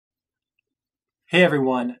Hey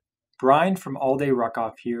everyone, Brian from All Day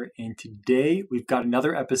Ruckoff here, and today we've got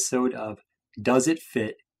another episode of Does It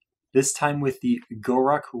Fit? This time with the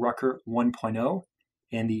GORUCK Rucker 1.0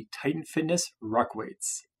 and the Titan Fitness Ruck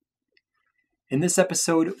Weights. In this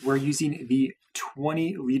episode, we're using the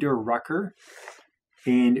 20-liter rucker,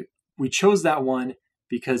 and we chose that one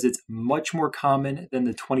because it's much more common than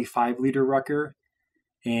the 25-liter rucker,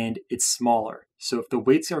 and it's smaller. So if the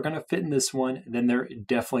weights are going to fit in this one, then they're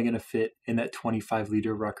definitely going to fit in that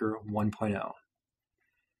 25-liter Rucker 1.0.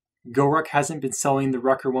 GORUCK hasn't been selling the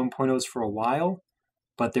Rucker 1.0s for a while,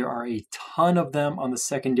 but there are a ton of them on the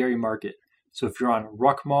secondary market. So if you're on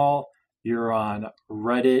Ruckmall, you're on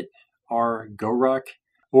Reddit, or GORUCK,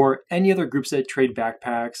 or any other groups that trade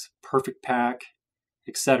backpacks, Perfect Pack,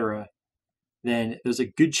 etc., then there's a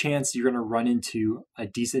good chance you're going to run into a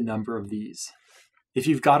decent number of these. If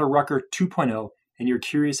you've got a Rucker 2.0 and you're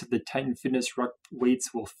curious if the Titan Fitness Ruck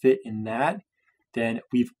Weights will fit in that, then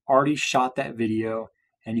we've already shot that video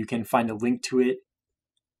and you can find a link to it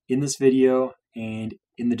in this video and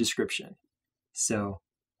in the description. So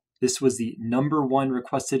this was the #1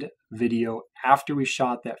 requested video after we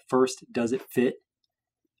shot that first Does It Fit?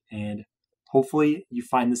 And hopefully you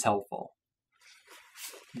find this helpful.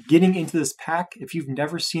 Getting into this pack, if you've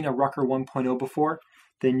never seen a Rucker 1.0 before,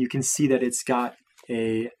 then you can see that it's got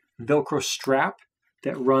a Velcro strap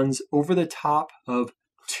that runs over the top of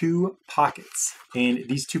 2 pockets. And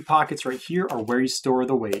these 2 pockets right here are where you store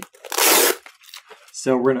the weight.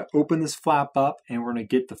 So we're going to open this flap up and we're going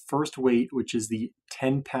to get the first weight, which is the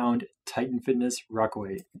 10-pound Titan Fitness Ruck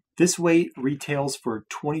Weight. This weight retails for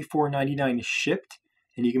 $24.99 shipped,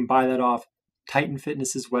 and you can buy that off Titan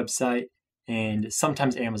Fitness's website and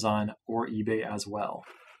sometimes Amazon or eBay as well.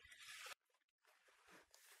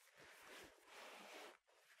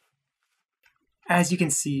 As you can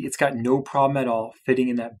see, it's got no problem at all fitting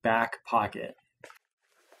in that back pocket.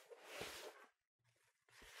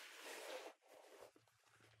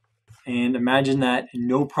 And imagine that,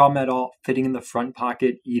 no problem at all fitting in the front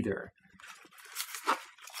pocket either.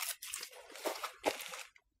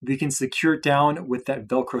 We can secure it down with that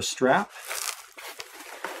Velcro strap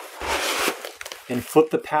and flip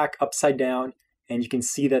the pack upside down, and you can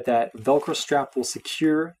see that that Velcro strap will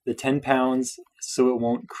secure the 10 pounds so it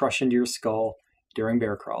won't crush into your skull during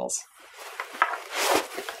bear crawls.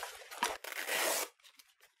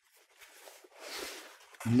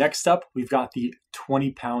 Next up, we've got the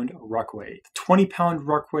 20-pound ruck weight. The 20-pound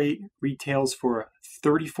ruck weight retails for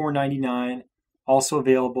 $34.99, also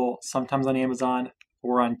available sometimes on Amazon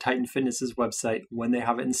or on Titan Fitness's website when they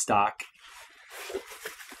have it in stock.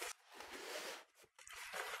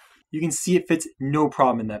 You can see it fits no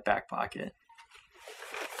problem in that back pocket.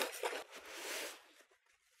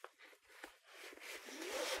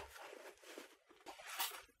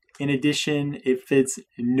 In addition, it fits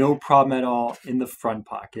no problem at all in the front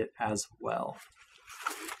pocket as well.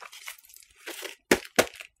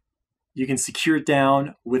 You can secure it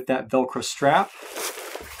down with that Velcro strap,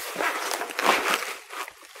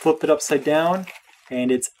 flip it upside down,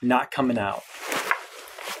 and it's not coming out.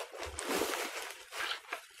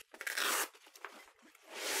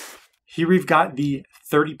 Here we've got the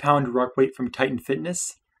 30-pound ruck weight from Titan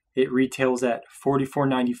Fitness. It retails at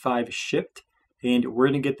 $44.95 shipped. And we're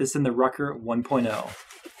going to get this in the Rucker 1.0.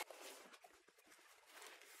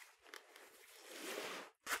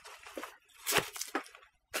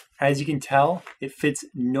 As you can tell, it fits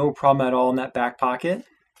no problem at all in that back pocket.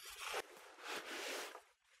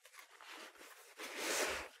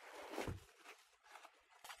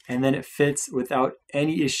 And then it fits without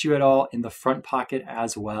any issue at all in the front pocket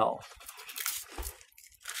as well.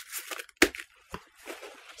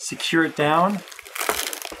 Secure it down.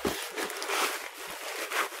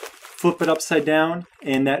 Flip it upside down,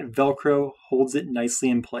 and that Velcro holds it nicely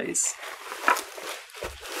in place.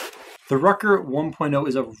 The Rucker 1.0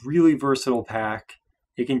 is a really versatile pack.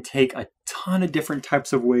 It can take a ton of different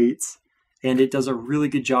types of weights, and it does a really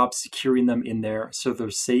good job securing them in there so they're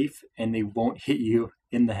safe and they won't hit you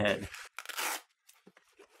in the head.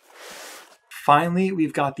 Finally,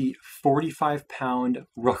 we've got the 45-pound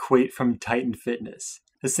ruck weight from Titan Fitness.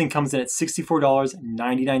 This thing comes in at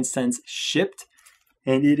 $64.99 shipped,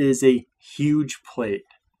 and it is a huge plate.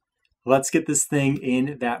 Let's get this thing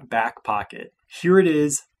in that back pocket. Here it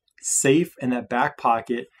is, safe in that back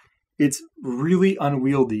pocket. It's really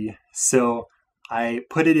unwieldy, so I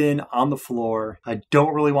put it in on the floor. I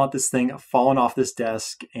don't really want this thing falling off this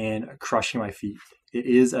desk and crushing my feet. It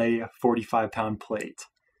is a 45-pound plate.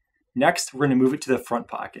 Next, we're going to move it to the front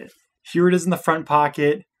pocket. Here it is in the front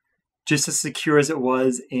pocket, just as secure as it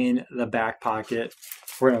was in the back pocket.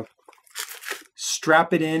 We're going to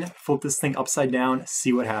strap it in, flip this thing upside down,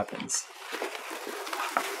 see what happens.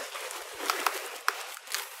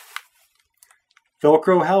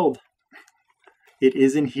 Velcro held. It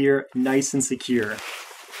is in here nice and secure.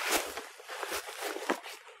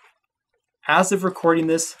 As of recording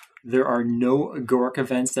this, there are no GORUCK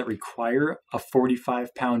events that require a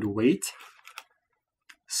 45-pound weight.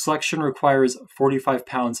 Selection requires 45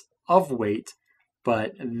 pounds of weight,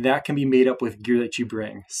 but that can be made up with gear that you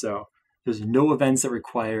bring. So there's no events that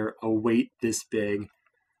require a weight this big,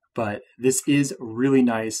 but this is really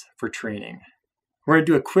nice for training. We're going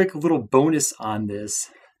to do a quick little bonus on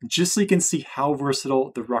this, just so you can see how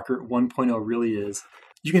versatile the Rucker 1.0 really is.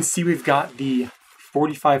 You can see we've got the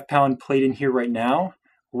 45-pound plate in here right now.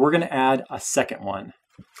 We're going to add a second one.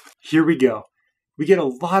 Here we go. We get a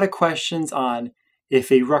lot of questions on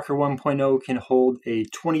if a Rucker 1.0 can hold a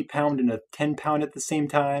 20-pound and a 10-pound at the same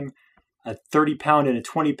time, a 30-pound and a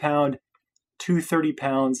 20-pound, two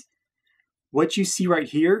 30-pounds. What you see right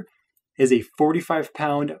here is a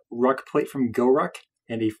 45-pound ruck plate from GORUCK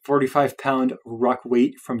and a 45-pound ruck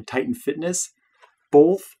weight from Titan Fitness,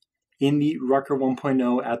 both in the Rucker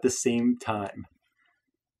 1.0 at the same time.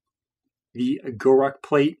 The GORUCK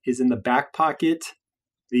plate is in the back pocket,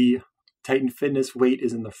 the Titan Fitness weight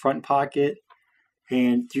is in the front pocket,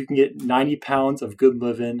 and you can get 90 pounds of good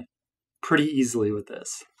living pretty easily with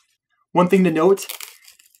this. One thing to note,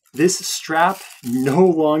 this strap no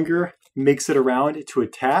longer makes it around to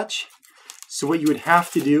attach. So what you would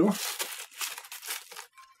have to do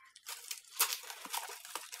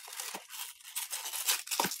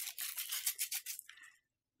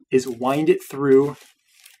is wind it through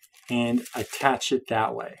and attach it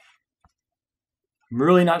that way. I'm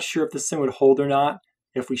really not sure if this thing would hold or not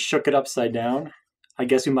if we shook it upside down. I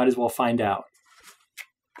guess we might as well find out.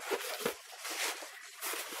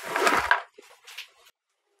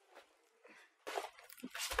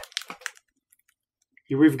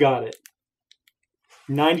 Here we've got it.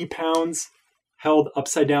 90 pounds held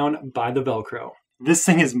upside down by the Velcro. This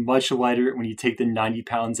thing is much lighter when you take the 90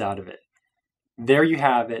 pounds out of it. There you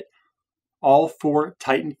have it. All 4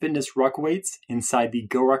 Titan Fitness Ruck Weights inside the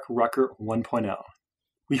GORUCK Rucker 1.0.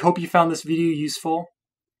 We hope you found this video useful.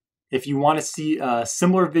 If you want to see a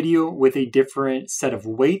similar video with a different set of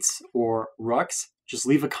weights or rucks, just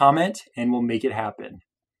leave a comment and we'll make it happen.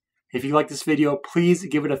 If you like this video, please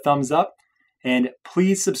give it a thumbs up and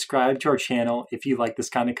please subscribe to our channel if you like this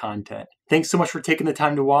kind of content. Thanks so much for taking the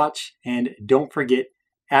time to watch, and don't forget,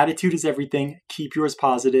 attitude is everything. Keep yours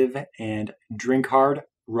positive and drink hard,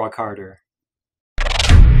 ruck harder.